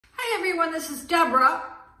everyone, this is Deborah.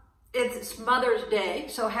 It's Mother's Day,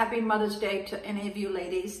 so happy Mother's Day to any of you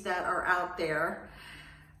ladies that are out there.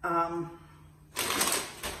 I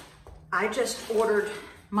just ordered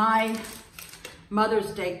my Mother's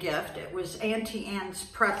Day gift. It was Auntie Anne's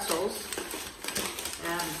pretzels,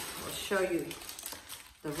 and I'll show you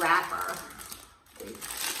the wrapper.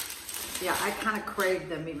 Yeah, I kind of crave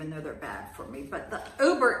them even though they're bad for me, but the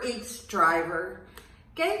Uber Eats driver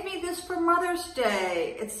gave me this for Mother's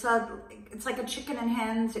Day. It's like a chicken and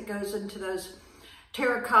hens. It goes into those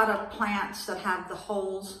terracotta plants that have the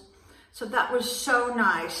holes. So that was so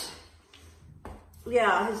nice.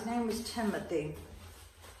 Yeah, his name was Timothy.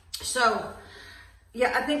 So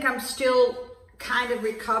yeah, I think I'm still kind of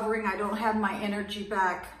recovering. I don't have my energy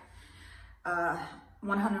back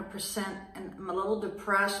 100%, and I'm a little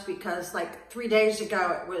depressed because like 3 days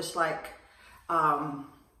ago it was like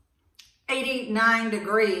 89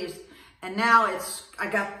 degrees, and now I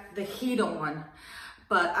got the heat on.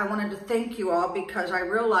 But I wanted to thank you all because I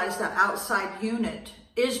realized that outside unit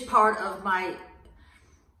is part of my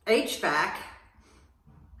HVAC,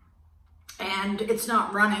 and it's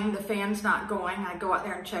not running. The fan's not going. I go out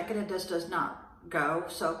there and check it. It just does not go.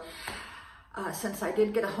 So since I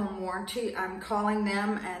did get a home warranty, I'm calling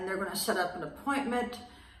them and they're going to set up an appointment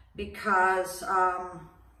because I'm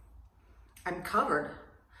covered.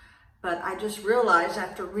 But I just realized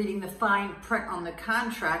after reading the fine print on the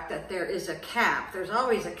contract that there is a cap. There's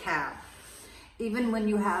always a cap. Even when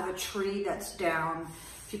you have a tree that's down,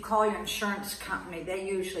 if you call your insurance company, they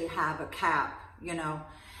usually have a cap, you know.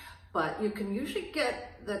 But you can usually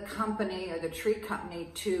get the company or the tree company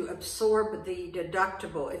to absorb the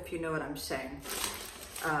deductible, if you know what I'm saying.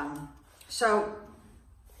 So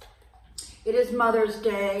it is Mother's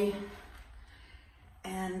Day,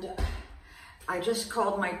 and I just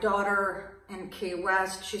called my daughter in Key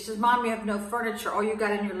West. She says, Mom, you have no furniture. All you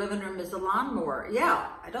got in your living room is a lawnmower. Yeah,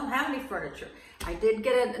 I don't have any furniture. I did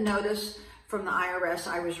get a notice from the IRS.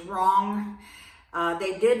 I was wrong.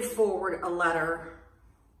 They did forward a letter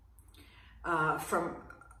from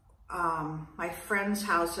my friend's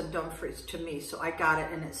house in Dumfries to me. So I got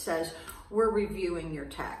it, and it says, we're reviewing your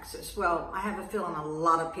taxes. Well, I have a feeling a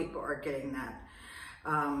lot of people are getting that.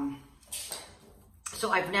 So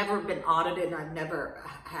I've never been audited, and I've never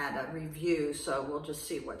had a review, so we'll just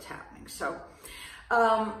see what's happening. So,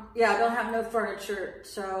 yeah, I don't have no furniture,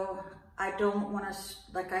 so I don't want to,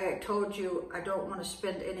 like I told you, I don't want to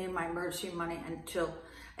spend any of my emergency money until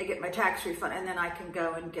I get my tax refund, and then I can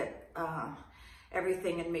go and get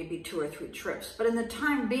everything in maybe 2 or 3 trips. But in the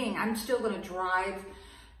time being, I'm still going to drive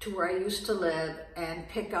to where I used to live and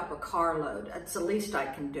pick up a carload. That's the least I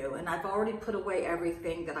can do, and I've already put away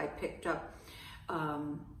everything that I picked up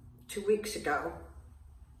 2 weeks ago.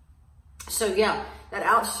 So yeah, that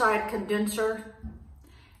outside condenser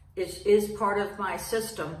is part of my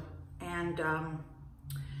system, and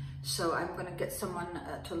so I'm going to get someone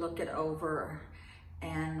to look it over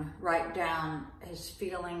and write down his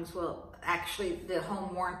feelings. Well, actually the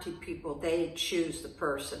home warranty people, they choose the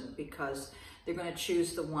person because they're going to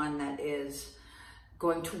choose the one that is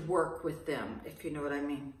going to work with them, if you know what I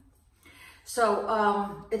mean.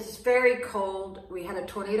 So it's very cold. We had a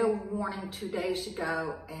tornado warning 2 days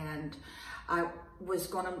ago, and I was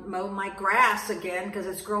going to mow my grass again because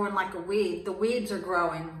it's growing like a weed. The weeds are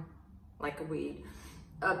growing like a weed,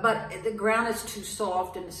 but the ground is too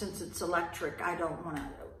soft, and since it's electric, I don't want to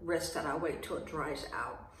risk that. I'll wait till it dries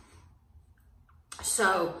out.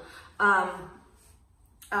 So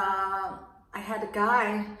I had a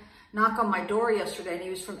guy knock on my door yesterday, and he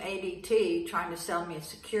was from ADT trying to sell me a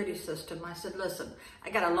security system. I said, listen, I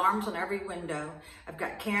got alarms on every window. I've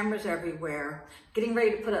got cameras everywhere, getting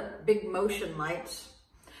ready to put up big motion lights,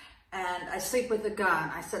 and I sleep with a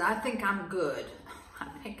gun. I said, I think I'm good. I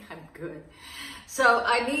think I'm good. So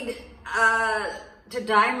I need to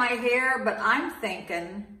dye my hair, but I'm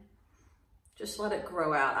thinking just let it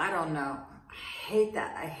grow out. I don't know. I hate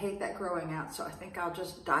that. I hate that growing out. So I think I'll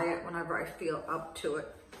just dye it whenever I feel up to it.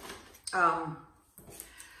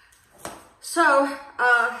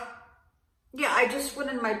 Yeah, I just went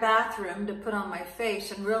in my bathroom to put on my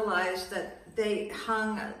face and realized that they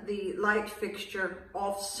hung the light fixture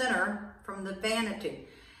off center from the vanity.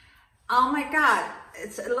 Oh my God,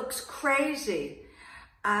 it looks crazy.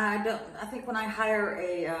 I think when I hire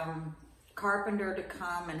a carpenter to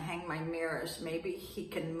come and hang my mirrors, maybe he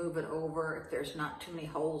can move it over if there's not too many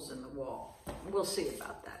holes in the wall. We'll see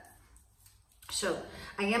about that. So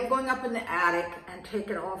I am going up in the attic and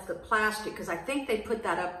taking off the plastic because I think they put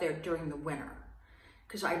that up there during the winter,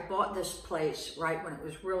 because I bought this place right when it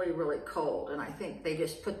was really, really cold, and I think they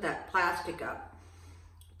just put that plastic up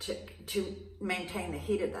to maintain the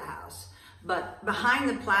heat of the house. But behind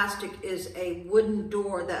the plastic is a wooden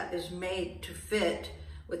door that is made to fit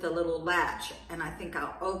with a little latch. And I think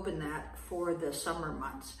I'll open that for the summer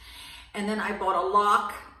months. And then I bought a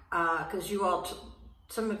lock, because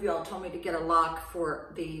some of you all told me to get a lock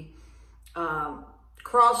for the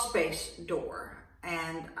crawl space door.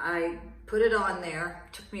 And I put it on there.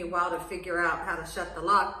 It took me a while to figure out how to set the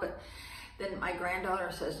lock, but then my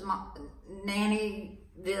granddaughter says, Nanny,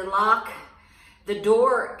 the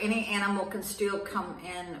door, any animal can still come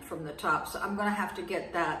in from the top. So I'm gonna have to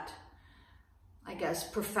get that, I guess,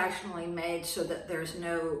 professionally made so that there's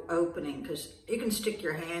no opening, because you can stick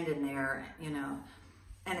your hand in there, you know,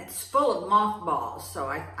 and it's full of mothballs. So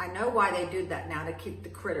I know why they do that now, to keep the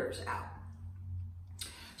critters out.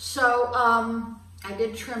 So I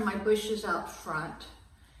did trim my bushes out front,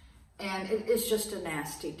 and it is just a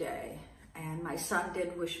nasty day. And my son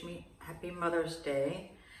did wish me happy Mother's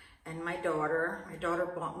Day. And my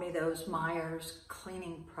daughter bought me those Myers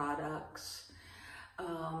cleaning products.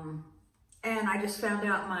 And I just found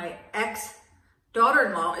out my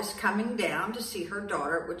ex-daughter-in-law is coming down to see her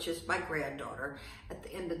daughter, which is my granddaughter, at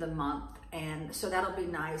the end of the month. And so that'll be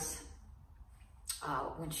nice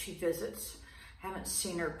when she visits. Haven't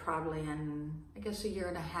seen her probably in, I guess, a year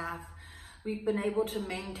and a half. We've been able to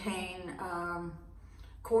maintain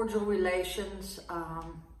cordial relations.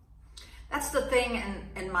 That's the thing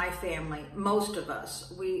in my family. Most of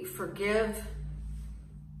us, we forgive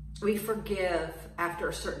after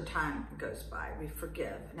a certain time goes by. We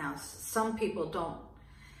forgive. Now, some people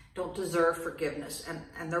don't deserve forgiveness,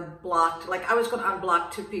 and they're blocked. Like, I was going to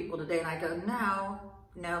unblock 2 people today, and I go,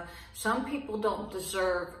 no. Some people don't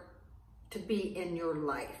deserve to be in your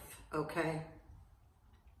life, okay?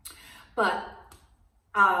 But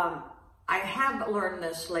I have learned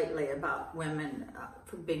this lately about women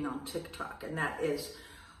from being on TikTok, and that is,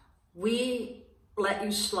 we let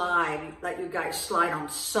you guys slide on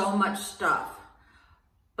so much stuff,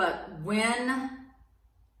 but when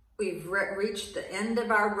we've reached the end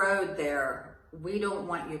of our road there, we don't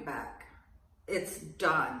want you back. It's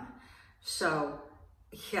done. So,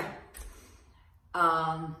 yeah.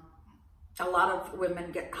 A lot of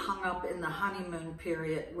women get hung up in the honeymoon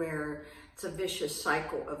period, where it's a vicious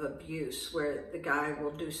cycle of abuse, where the guy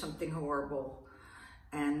will do something horrible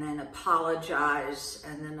and then apologize,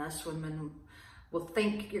 and then us women will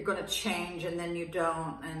think you're going to change, and then you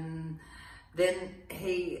don't, and then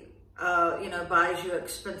he buys you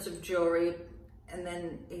expensive jewelry, and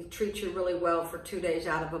then he treats you really well for 2 days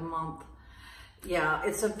out of a month. Yeah,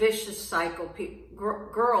 it's a vicious cycle.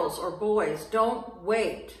 Girls or boys, don't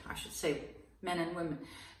wait. I should say men and women,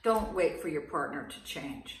 don't wait for your partner to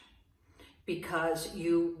change, because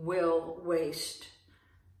you will waste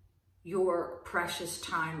your precious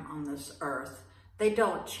time on this earth. They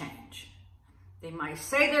don't change. They might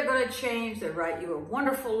say they're going to change. They write you a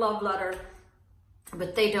wonderful love letter,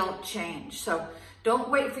 but they don't change. So don't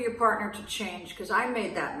wait for your partner to change, because I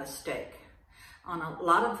made that mistake on a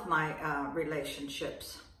lot of my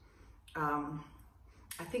relationships.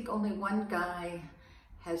 I think only one guy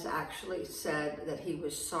has actually said that he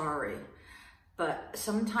was sorry. But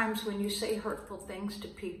sometimes when you say hurtful things to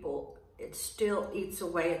people, it still eats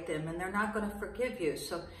away at them, and they're not going to forgive you.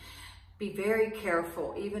 So be very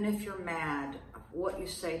careful, even if you're mad, of what you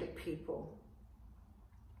say to people.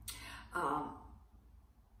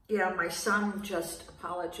 Yeah, my son just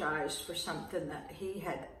apologized for something that he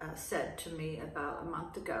had said to me about a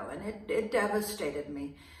month ago, and it devastated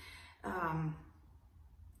me,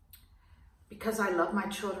 because I love my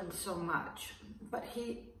children so much. But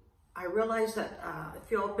I realized that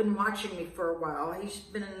if y'all have been watching me for a while, he's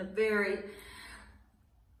been in a very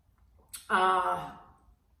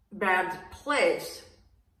bad place.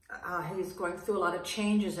 He's going through a lot of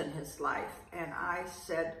changes in his life. And I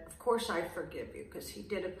said, of course I forgive you, because he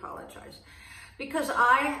did apologize. Because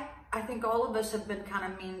I think all of us have been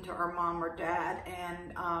kind of mean to our mom or dad.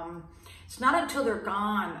 And it's not until they're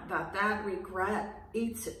gone that regret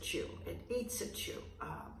eats at you. It eats at you.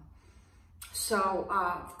 So,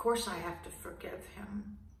 of course I have to forgive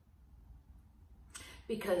him,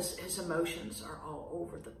 because his emotions are all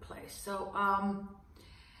over the place. So,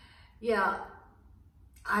 yeah,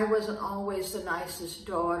 I wasn't always the nicest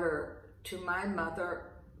daughter to my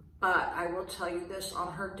mother, but I will tell you this,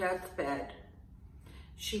 on her deathbed,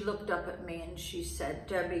 she looked up at me and she said,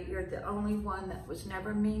 Debbie, you're the only one that was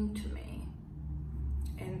never mean to me.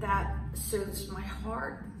 And that soothes my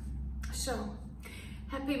heart. So,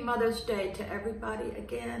 happy Mother's Day to everybody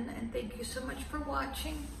again, and thank you so much for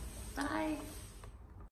watching. Bye.